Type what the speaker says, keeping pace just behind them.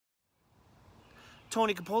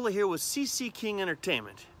Tony Capola here with CC King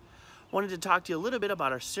Entertainment. Wanted to talk to you a little bit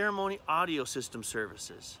about our ceremony audio system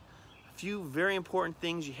services. A few very important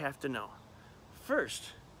things you have to know.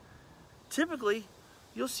 First, typically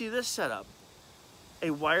you'll see this setup.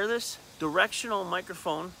 A wireless directional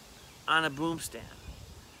microphone on a boom stand.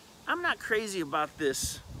 I'm not crazy about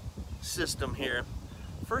this system here.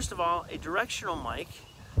 First of all, a directional mic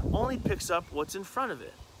only picks up what's in front of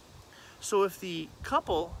it. So if the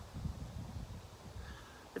couple,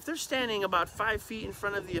 if they're standing about 5 feet in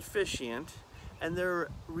front of the officiant and they're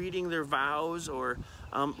reading their vows or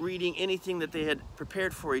reading anything that they had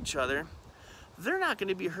prepared for each other, they're not going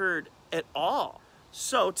to be heard at all.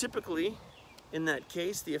 So typically, in that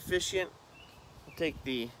case, the officiant will take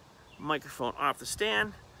the microphone off the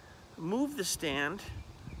stand, move the stand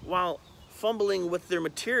while fumbling with their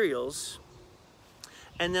materials,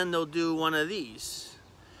 and then they'll do one of these.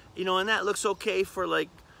 You know, and that looks okay for like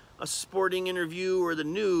a sporting interview or the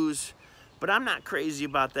news, but I'm not crazy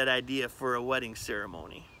about that idea for a wedding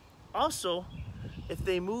ceremony. Also, if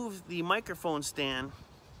they move the microphone stand,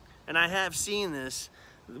 and I have seen this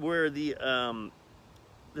where the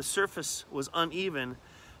surface was uneven,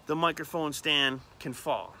 the microphone stand can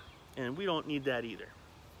fall, and we don't need that either.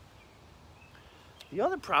 The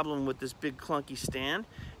other problem with this big clunky stand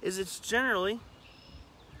is it's generally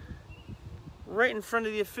right in front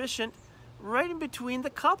of the officiant, right in between the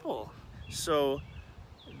couple. So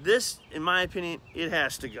this, in my opinion, it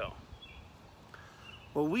has to go.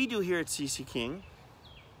 What we do here at CC King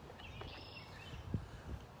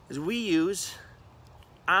is we use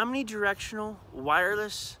omnidirectional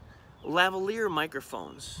wireless lavalier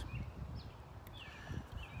microphones.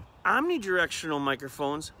 Omnidirectional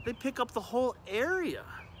microphones, they pick up the whole area.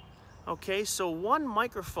 Okay, so one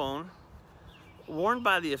microphone worn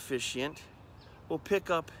by the officiant will pick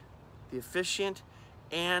up the officiant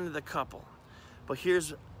and the couple. But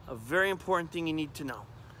here's a very important thing you need to know,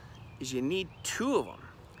 is you need two of them.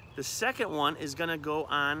 The second one is gonna go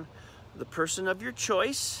on the person of your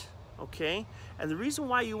choice, okay? And the reason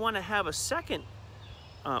why you wanna have a second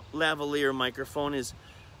lavalier microphone is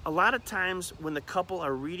a lot of times when the couple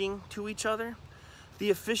are reading to each other, the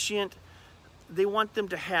officiant, they want them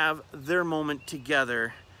to have their moment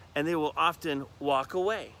together, and they will often walk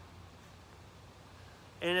away.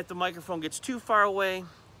 And if the microphone gets too far away,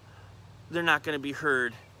 they're not going to be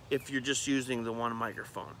heard if you're just using the one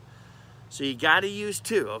microphone. So you got to use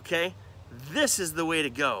two, okay? This is the way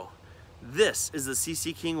to go. This is the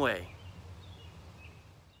CC King way.